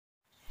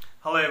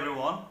Hello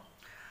everyone,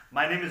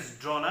 my name is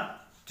Drona.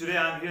 Today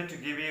I am here to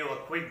give you a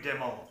quick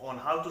demo on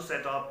how to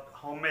set up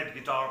homemade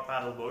guitar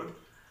paddleboard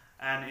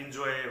and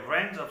enjoy a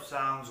range of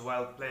sounds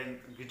while playing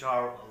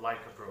guitar like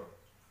a pro.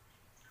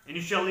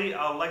 Initially,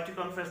 I would like to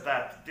confess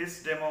that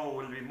this demo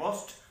will be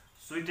most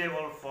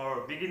suitable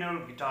for beginner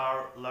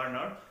guitar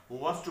learner who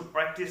wants to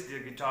practice their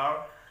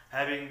guitar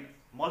having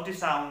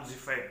multi-sounds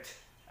effect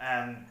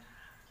and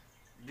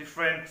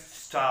different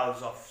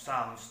styles of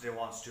sounds they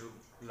want to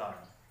learn.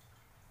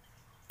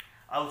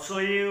 I'll show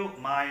you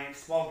my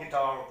small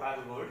guitar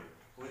paddleboard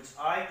which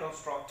I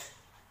construct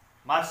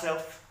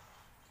myself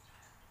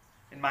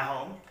in my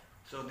home.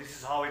 So this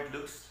is how it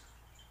looks.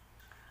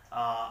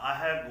 I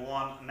have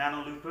one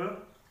nano looper,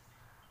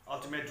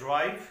 ultimate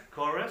drive,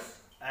 chorus,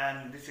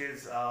 and this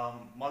is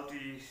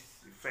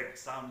multi-effect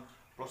sound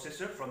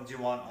processor from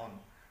G1 on,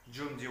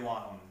 Zoom G1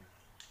 on.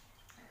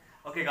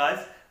 Okay guys,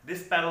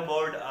 this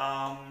paddleboard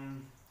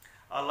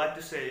I'd like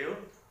to say you,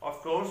 of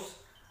course,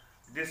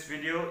 this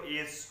video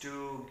is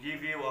to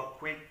give you a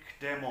quick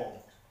demo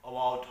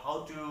about how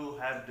to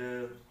have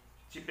the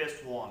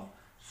cheapest one.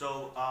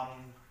 So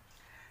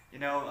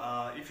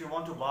if you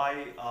want to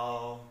buy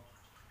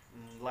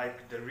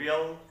like the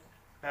real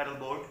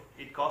paddleboard,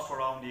 it costs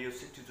around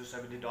 $60 to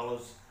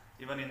 $70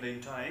 even in the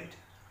internet.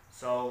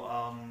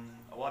 So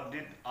what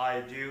did I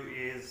do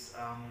is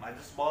I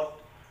just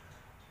bought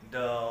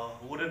the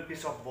wooden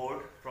piece of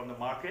board from the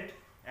market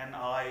and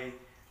I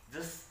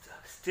just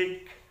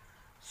stick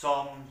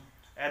some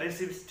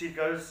adhesive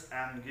stickers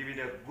and give it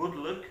a good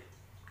look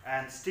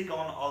and stick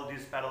on all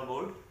these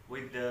paddleboard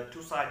with the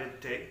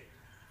two-sided tape,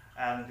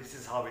 and this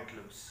is how it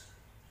looks.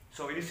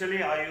 So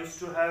initially I used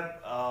to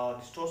have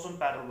this torsion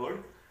paddleboard,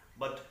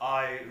 but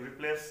I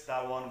replaced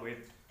that one with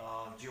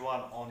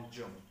G1 on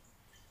Zoom.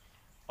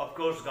 Of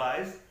course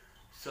guys,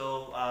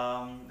 so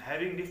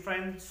having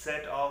different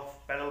set of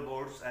paddle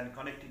boards and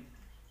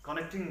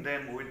connecting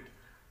them with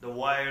the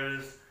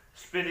wires,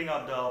 splitting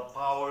up the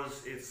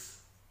powers is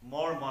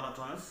more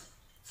monotonous.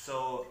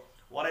 So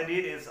what I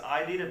did is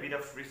I did a bit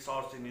of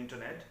research in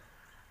internet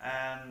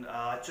and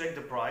I checked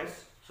the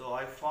price. So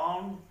I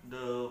found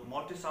the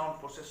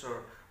multi-sound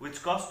processor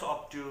which cost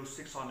up to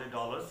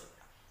 $600,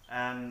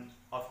 and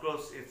of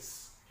course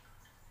it's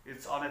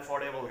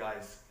unaffordable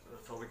guys.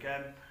 So we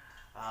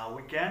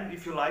can,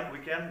 if you like, we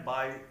can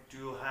buy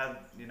to have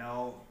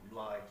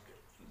like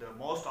the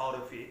most out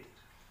of it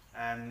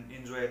and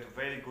enjoy a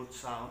very good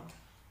sound,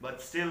 but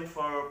still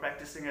for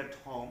practicing at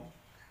home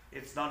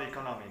it's not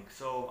economic.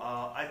 So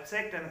I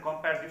checked and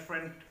compared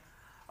different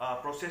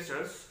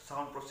processors,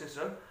 sound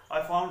processor.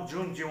 I found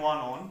Zoom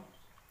G1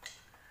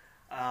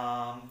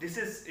 on. This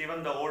is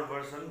even the old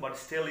version, but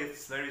still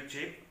it's very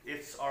cheap.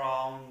 It's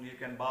around, you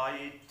can buy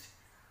it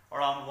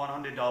around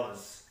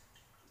 $100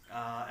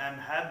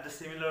 and have the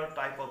similar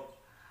type of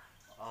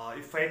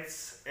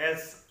effects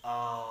as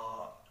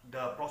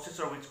the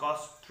processor which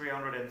costs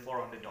 $300 and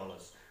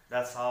 $400.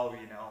 That's how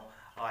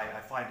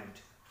I find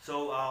it.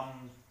 So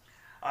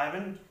I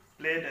haven't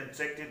played and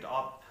checked it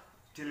up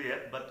till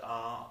yet, but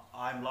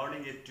I'm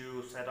learning it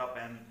to set up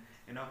and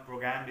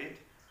program it.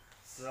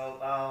 So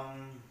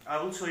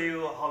I will show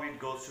you how it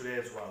goes today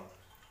as well.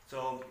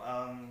 So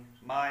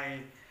my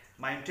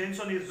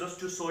intention is just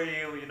to show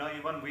you,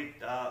 even with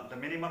the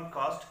minimum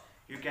cost,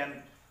 you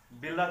can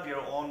build up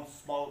your own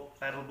small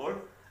paddleboard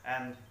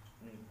and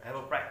have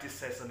a practice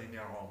session in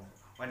your home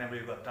whenever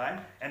you got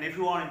time. And if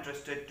you are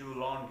interested to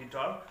learn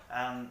guitar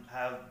and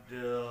have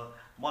the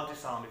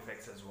multi-sound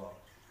effects as well,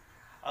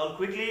 I'll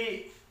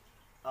quickly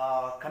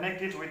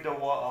connect it with the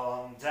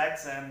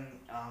jacks and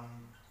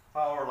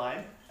power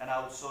line, and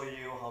I'll show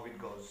you how it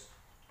goes.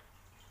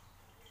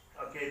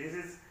 Okay, this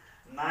is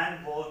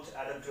 9-volt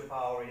adapter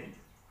power in.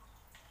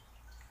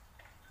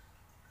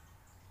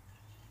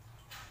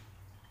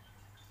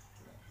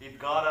 It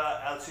got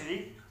a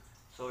LCD,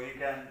 so you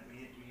can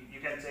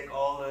check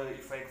all the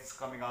effects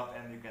coming up,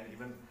 and you can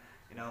even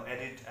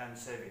edit and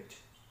save it.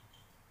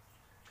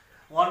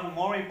 One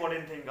more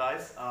important thing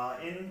guys,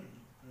 in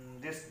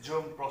this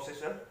Zoom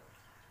processor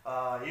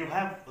you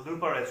have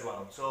looper as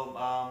well. So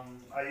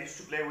I used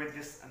to play with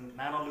this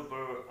nano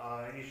looper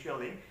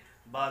initially,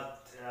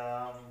 but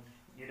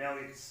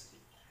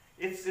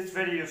it's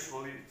very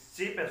useful. It's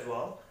cheap as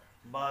well,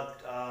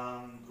 but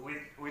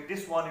with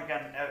this one you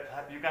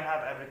can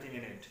have everything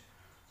in it.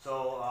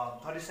 So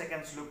 30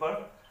 seconds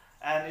looper,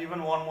 and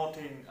even one more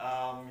thing,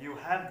 you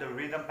have the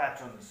rhythm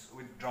patterns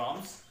with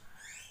drums,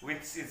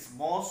 which is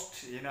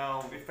most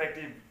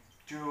effective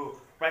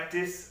to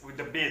practice with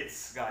the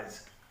beats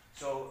guys.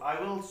 So I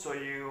will show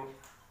you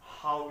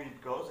how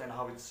it goes and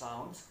how it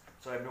sounds,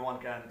 so everyone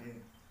can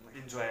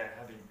enjoy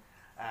having,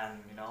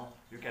 and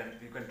you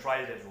can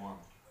try it as one.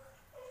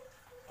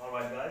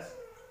 Alright guys,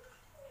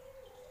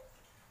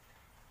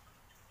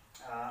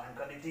 I'm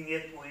connecting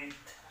it with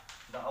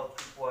the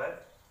output wire.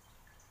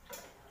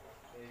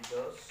 Here it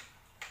goes.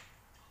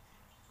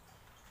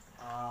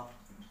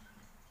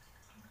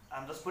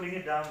 I'm just putting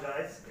it down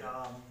guys.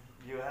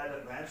 You had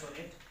a glance on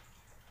it.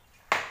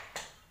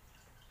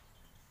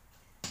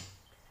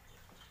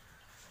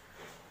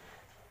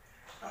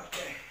 Okay.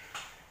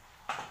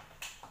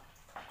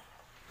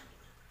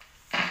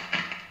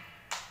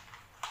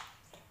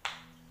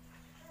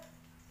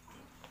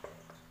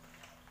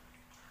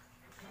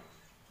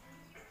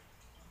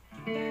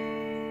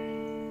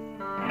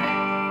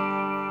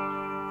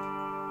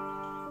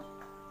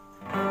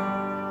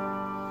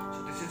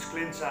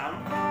 clean sound.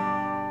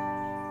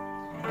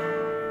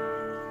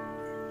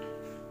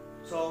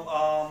 So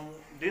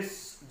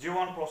this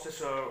G1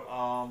 processor,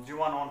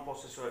 G1 on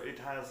processor, it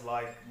has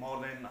like more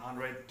than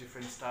 100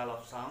 different style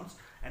of sounds,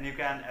 and you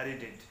can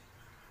edit it.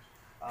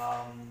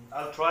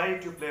 I'll try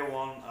to play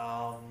one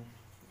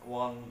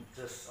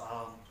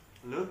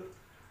loop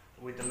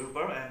with the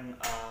looper and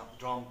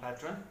drum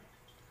pattern.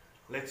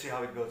 Let's see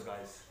how it goes,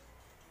 guys.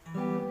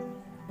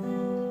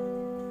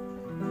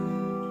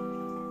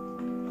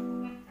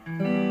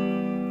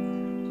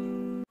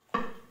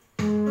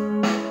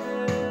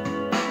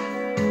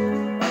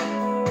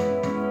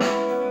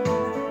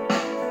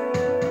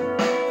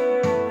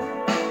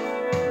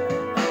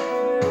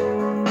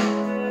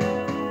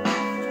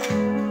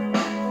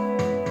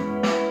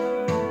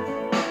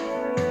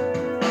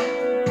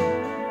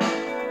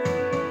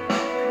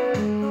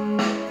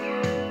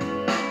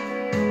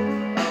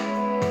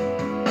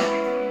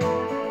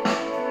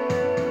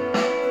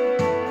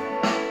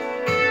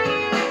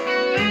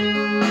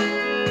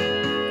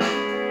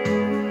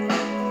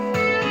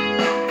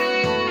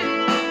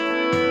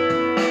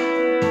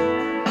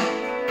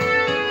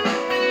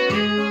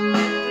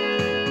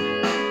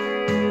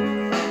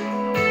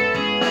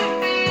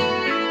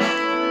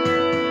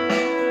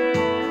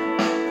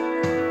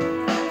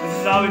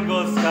 How it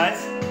goes, guys.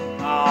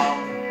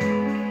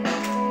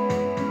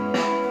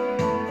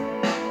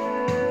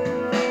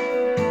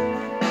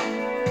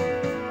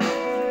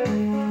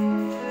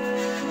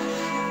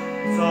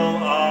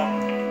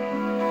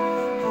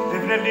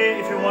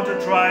 Definitely, if you want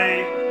to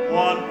try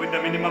one with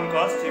the minimum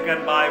cost, you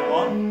can buy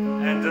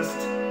one and just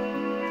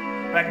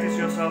practice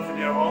yourself in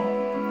your home.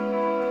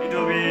 It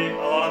will be a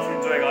lot of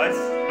enjoy, guys.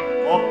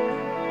 Hope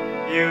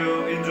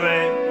you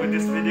enjoy with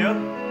this video.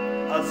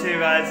 I'll see you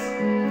guys.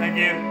 Thank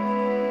you.